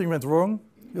if something went wrong,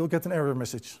 you'll get an error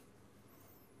message.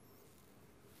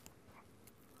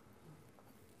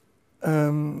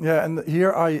 Yeah, and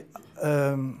here I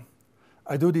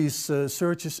do these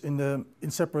searches in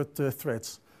separate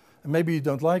threads. And maybe you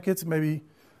don't like it. Maybe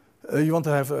you want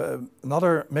to have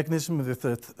another mechanism with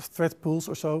thread pools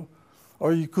or so.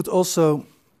 Or you could also,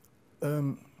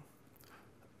 in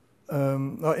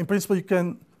principle, you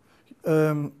can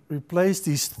replace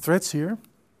these threads here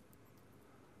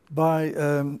by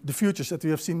the futures that we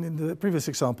have seen in the previous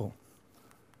example.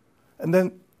 And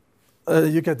then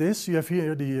you get this. You have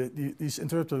here these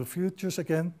interruptible futures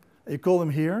again. And you call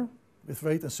them here with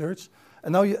wait and search.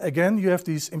 And now again you have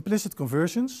these implicit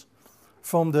conversions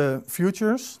from the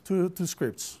futures to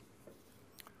scripts.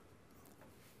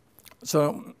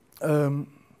 So,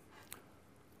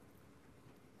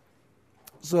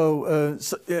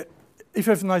 if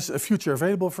you have a nice future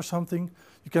available for something,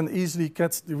 you can easily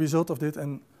get the result of it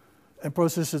and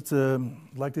process it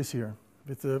like this here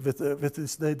with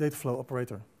this data flow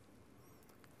operator.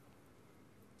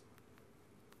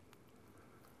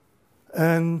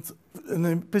 And an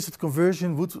implicit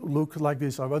conversion would look like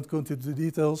this. I won't go into the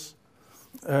details.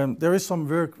 There is some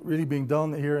work really being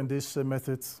done here in this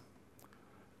method.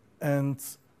 And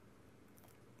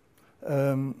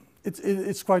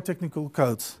it's quite technical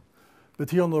code.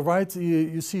 But here on the right,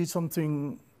 you see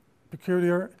something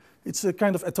peculiar. It's a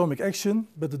kind of atomic action,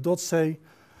 but the dots say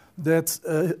that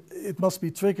it must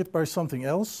be triggered by something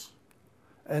else.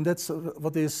 And that's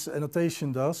what this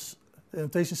annotation does. The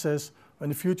annotation says, when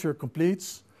the future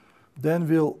completes, then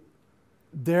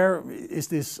there is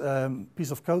this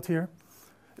piece of code here.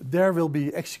 There will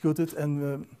be executed,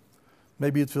 and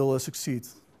maybe it will succeed.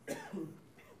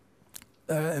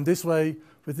 And this way,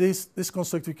 with this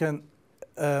construct, we can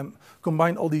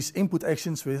combine all these input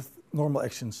actions with normal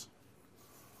actions.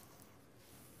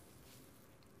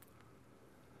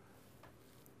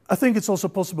 I think it's also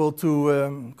possible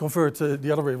to convert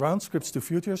the other way around, scripts to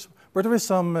futures, but there is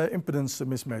some impedance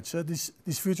mismatch.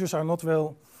 These futures are not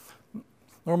well.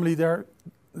 Normally,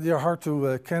 they are hard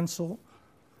to cancel.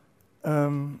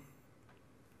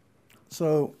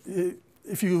 So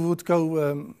if you would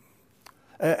go,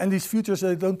 and these futures,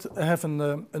 they don't have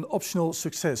an optional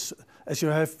success as you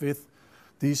have with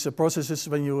these processes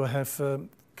when you have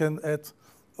can add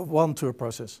one to a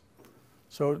process.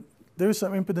 So there is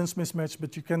some impedance mismatch,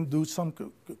 but you can do some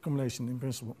combination in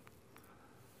principle.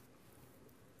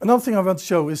 Another thing I want to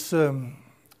show is how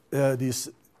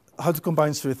to combine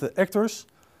this with actors.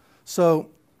 So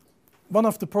one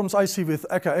of the problems I see with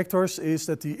ACA actors is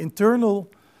that the internal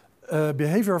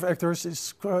behavior of actors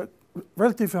is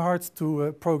relatively hard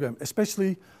to program,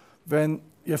 especially when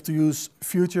you have to use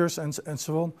futures and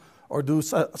so on, or do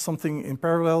something in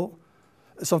parallel.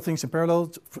 Some things in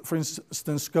parallel, for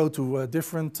instance, go to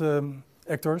different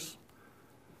actors.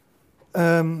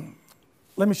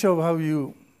 Let me show how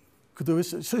you could do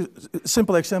this. So a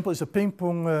simple example is a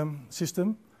ping-pong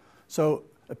system. So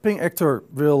a ping actor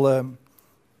will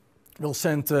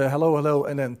send hello, hello,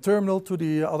 and then terminal to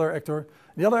the other actor.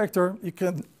 The other actor, you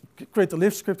can create a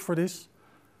live script for this,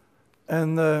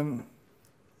 and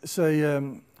say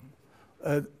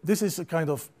this is a kind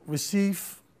of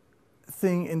receive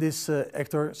thing in this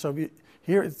actor. So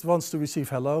here it wants to receive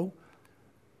hello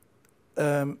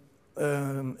in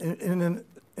an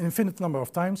infinite number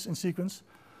of times in sequence,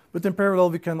 but in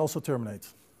parallel we can also terminate.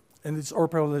 And it's or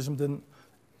parallelism, then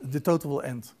the total will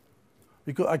end.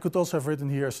 I could also have written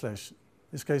here a slash. In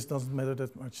this case, it doesn't matter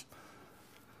that much.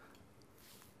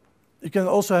 You can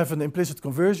also have an implicit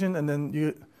conversion, and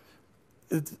then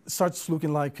it starts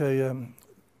looking like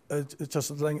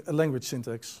just a language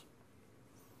syntax.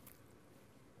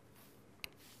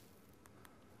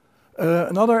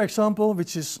 Another example,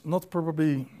 which is not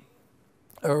probably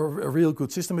a real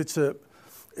good system, it's a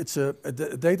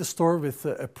data store with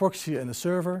a proxy and a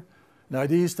server. The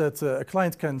idea is that a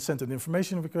client can send an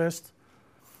information request.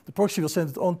 The proxy will send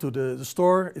it on to the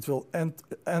store. It will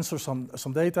answer some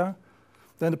data.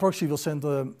 Then the proxy will send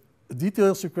a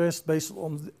details request based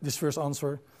on this first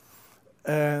answer,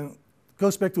 and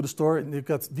goes back to the store, and you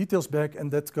got details back,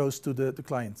 and that goes to the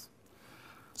client.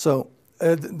 So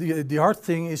the hard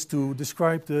thing is to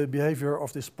describe the behavior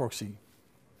of this proxy.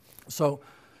 So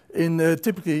in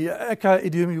typically ACA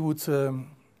idiom, you would,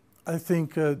 I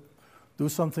think, do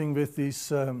something with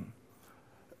these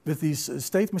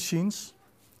state machines.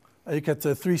 You get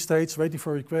 3 states: ready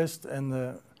for request,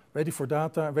 and ready for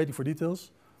data, ready for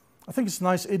details. I think it's a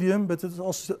nice idiom, but it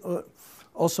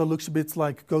also looks a bit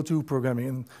like GoTo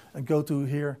programming, and GoTo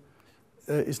here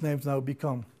is named now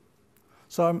become.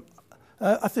 So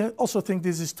I also think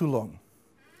this is too long.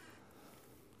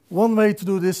 One way to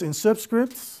do this in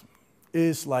subscript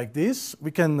is like this.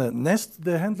 We can nest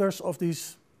the handlers of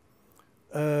these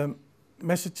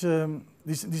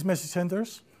these message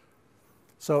handlers.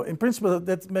 So in principle,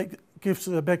 that gives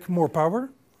back more power.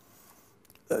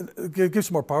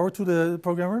 Gives more power to the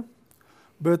programmer,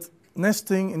 but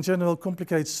nesting in general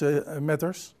complicates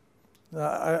matters.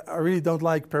 I really don't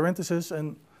like parentheses,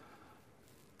 and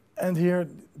here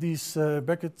these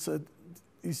brackets,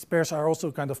 these pairs are also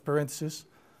kind of parentheses.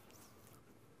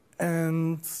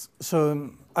 And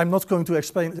so I'm not going to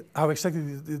explain how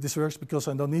exactly this works because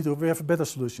I don't need to. We have a better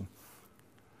solution,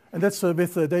 and that's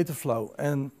with data flow.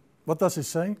 And what does it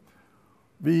say?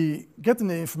 We get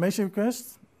an information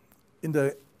request in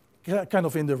the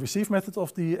in the receive method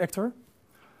of the actor.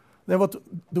 Then what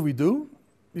do?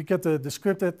 We get the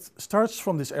script that starts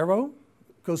from this arrow,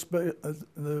 goes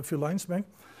a few lines back,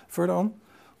 further on.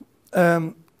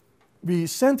 We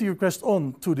send the request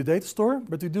on to the data store,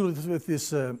 but we do it with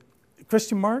this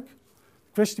question mark.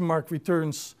 Question mark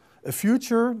returns a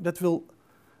future that will,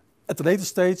 at the later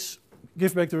stage,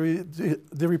 give back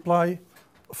the reply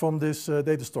from this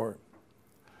data store.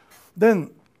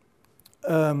 Then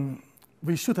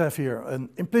we should have here an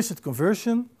implicit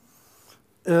conversion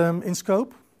in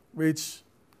scope, which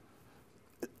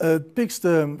picks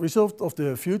the result of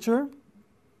the future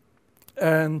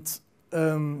and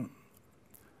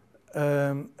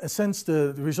sends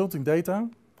the resulting data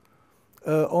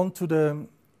onto the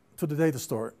data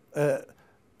store.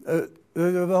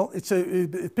 Well,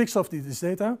 it picks up this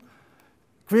data,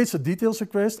 creates a details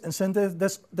request, and sends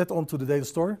that onto the data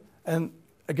store. And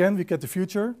again, we get the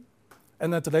future.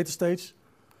 And at the later stage,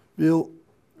 we'll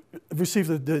receive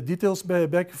the details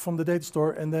back from the data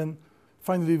store, and then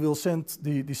finally we'll send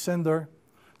the sender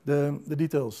the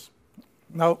details.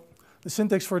 Now, the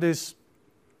syntax for this,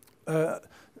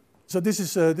 so this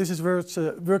is where it's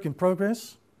work in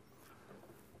progress.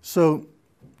 So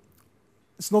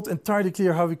it's not entirely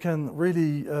clear how we can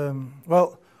really,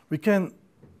 well, we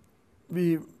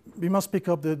must pick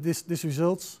up these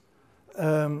results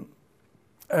and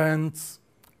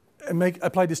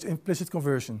apply this implicit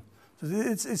conversion. So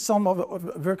it's some of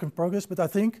work in progress, but I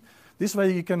think this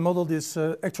way you can model this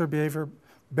actor behavior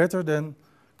better than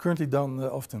currently done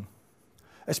often.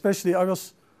 Especially, I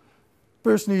was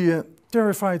personally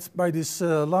terrified by this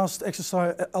last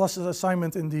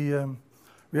assignment in the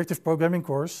Reactive Programming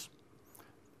course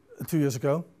 2 years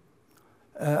ago.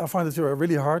 I find it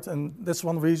really hard, and that's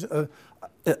one reason.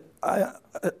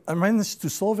 I managed to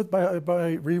solve it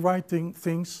by rewriting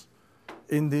things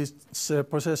in this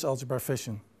process algebra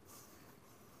fashion.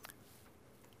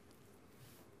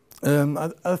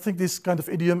 I think this kind of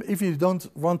idiom, if you don't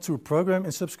want to program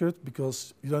in subscript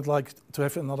because you don't like to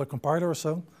have another compiler or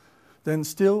so, then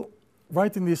still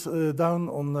writing this down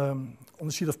on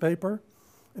a sheet of paper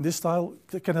in this style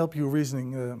can help you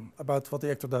reasoning about what the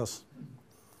actor does.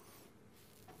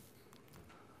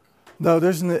 Now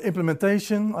there's an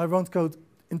implementation. I won't go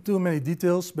into too many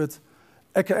details, but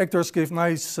actors give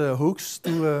nice hooks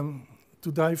to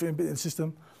dive in the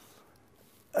system.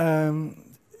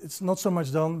 It's not so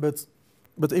much done,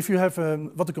 but if you have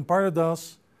what the compiler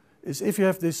does is if you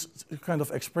have this kind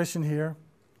of expression here,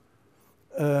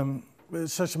 with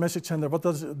such a message sender, what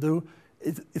does it do?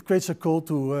 It creates a call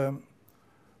to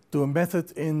a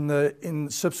method in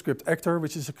subscript actor,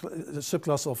 which is a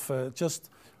subclass of just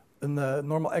a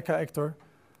normal echo actor.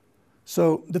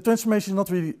 So the transformation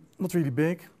is not really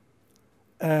big,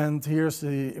 and here's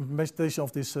the implementation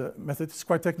of this method. It's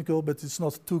quite technical, but it's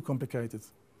not too complicated.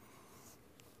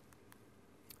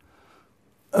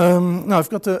 Now I've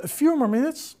got a few more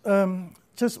minutes.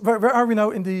 Just where are we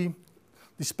now in the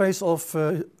space of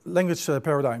language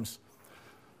paradigms?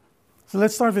 So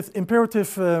let's start with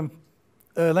imperative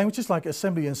languages like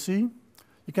assembly and C.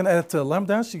 You can add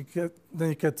lambdas. Then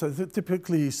you get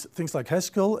typically things like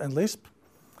Haskell and Lisp.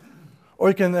 Or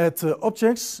you can add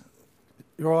objects.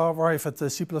 You arrive at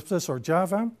C++ or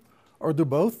Java, or do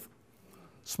both.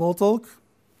 Smalltalk,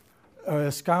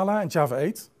 Scala, and Java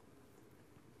 8.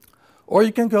 Or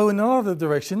you can go in another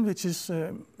direction, which is,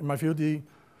 in my view, the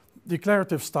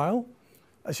declarative style,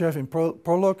 as you have in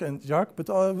Prolog and Jack, but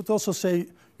I would also say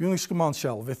Unix command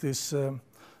shell with this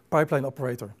pipeline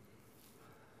operator.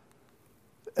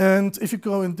 And if you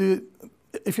go into,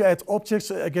 if you add objects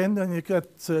again, then you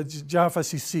get Java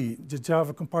CC, the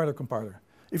Java compiler.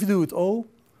 If you do it all,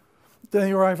 then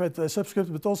you arrive at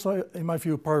subscript, but also, in my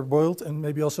view, parboiled, and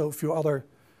maybe also a few other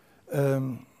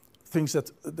things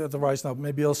that arise now.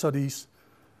 Maybe also these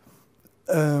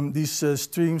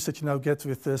streams that you now get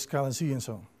with Scala and C and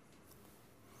so on.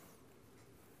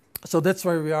 So that's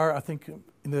where we are, I think,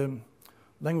 in the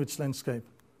language landscape.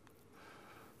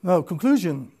 Now,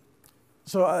 conclusion.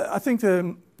 So I think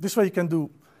this way you can do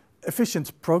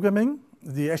efficient programming.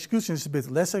 The execution is a bit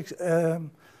less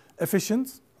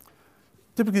efficient.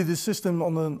 Typically, the system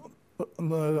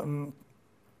on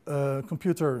a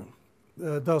computer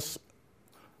does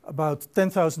about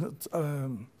 10,000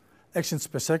 actions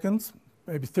per second,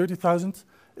 maybe 30,000.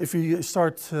 If we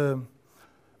start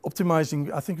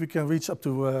optimizing, I think we can reach up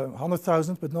to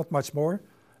 100,000, but not much more.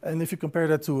 And if you compare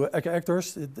that to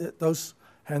actors, those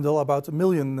handle about 1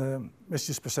 million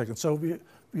messages per second. So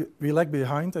we lag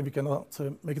behind, and we cannot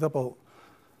make it up all.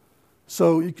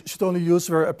 So you should only use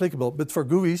where applicable. But for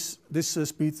GUIs, this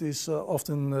speed is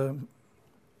often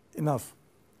enough.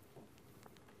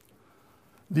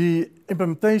 The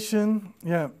implementation,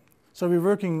 yeah. So we're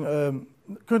working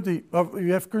currently.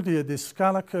 We have currently this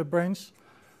Scala branch.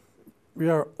 We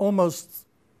are almost.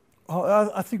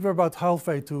 I think we're about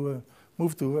halfway to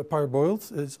move to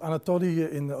parboiled. It's Anatoly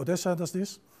in Odessa does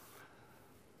this.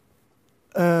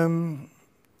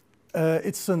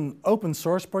 It's an open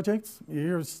source project.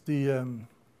 Here's the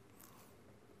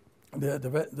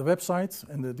website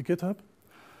and the GitHub.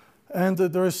 And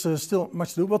there is still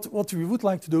much to do. What we would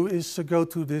like to do is go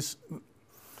to this,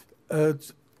 to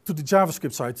the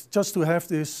JavaScript side, just to have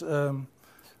this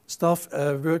stuff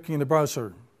working in the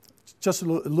browser, just to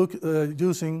look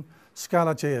using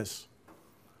Scala.js.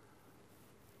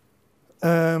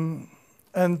 And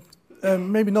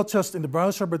maybe not just in the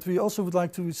browser, but we also would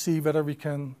like to see whether we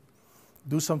can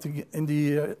do something in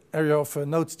the area of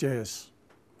Node.js.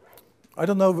 I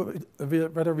don't know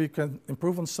whether we can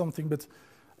improve on something, but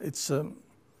it's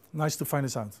nice to find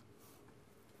this out.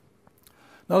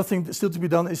 Another thing still to be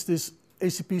done is this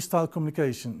ACP-style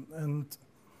communication, and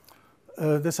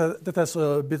that has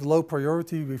a bit low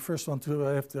priority. We first want to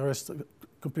have the rest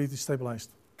completely stabilized.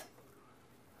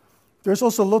 There's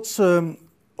also lots of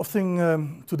things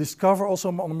to discover, also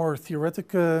on a more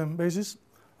theoretic basis.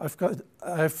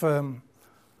 I've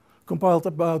compiled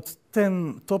about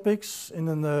 10 topics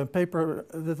in a paper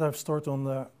that I've stored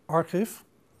on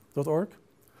archive.org.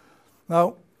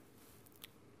 Now,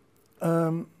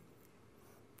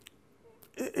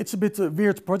 it's a bit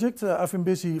weird project. I've been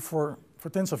busy for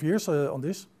tens of years on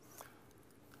this.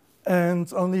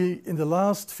 And only in the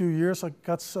last few years I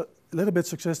got little bit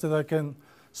success that I can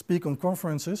speak on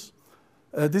conferences.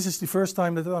 This is the first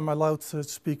time that I'm allowed to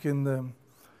speak on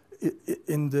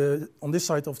this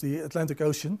side of the Atlantic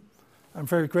Ocean. I'm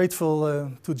very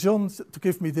grateful to John to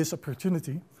give me this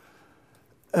opportunity.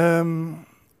 I've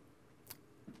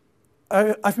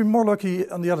been more lucky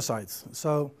on the other side.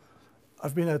 So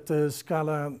I've been at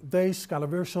Scala Days, Scala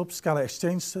Workshops, Scala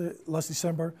Exchange last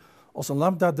December, also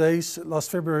Lambda Days last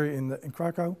February in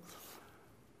Krakow.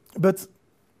 But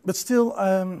still,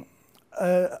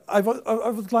 I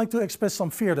would like to express some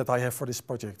fear that I have for this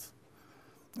project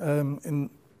in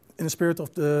the spirit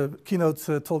of the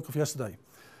keynote talk of yesterday.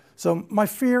 So my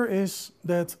fear is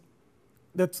that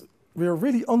we are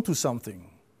really onto something,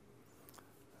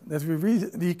 that we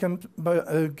really can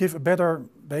give a better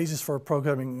basis for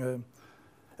programming,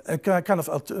 a kind of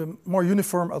more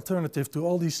uniform alternative to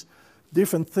all these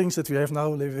different things that we have now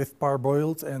with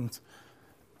parboiled and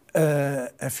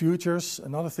futures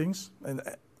and other things. And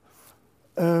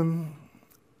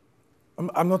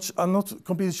I'm not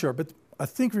completely sure, but I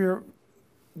think we're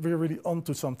really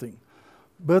onto something.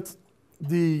 But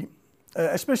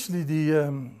especially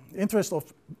the interest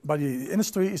by the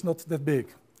industry is not that big,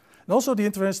 and also the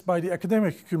interest by the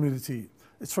academic community.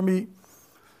 It's for me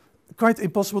quite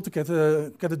impossible to get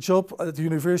a job at the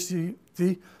university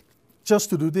just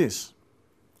to do this.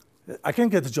 I can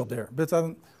get a job there, but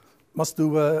I must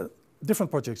do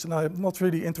different projects, and I'm not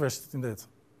really interested in that.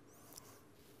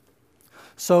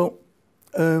 So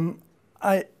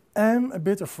I am a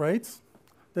bit afraid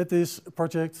that this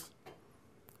project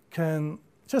can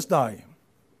just die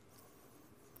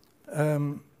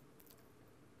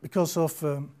because of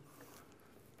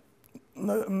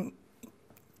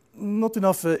not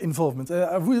enough involvement.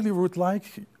 I really would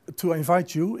like to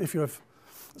invite you, if you have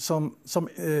some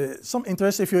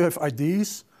interest, if you have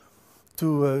ideas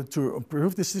to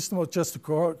improve the system, or just to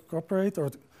cooperate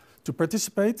or to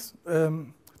participate,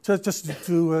 just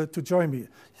to join me,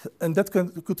 and that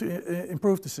could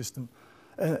improve the system.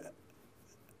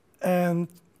 And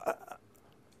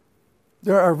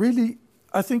there are really,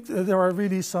 I think there are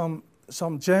really some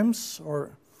gems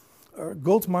or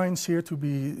gold mines here to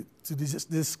be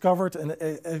discovered and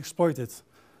exploited,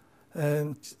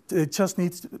 and it just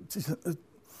needs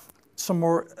some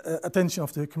more attention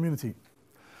of the community.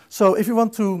 So if you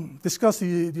want to discuss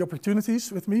the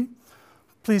opportunities with me,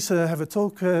 please have a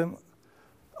talk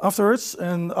afterwards,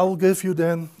 and I will give you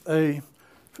then a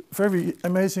very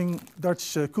amazing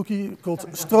Dutch cookie called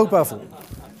stroopwafel.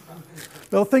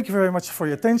 Well, thank you very much for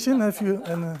your attention.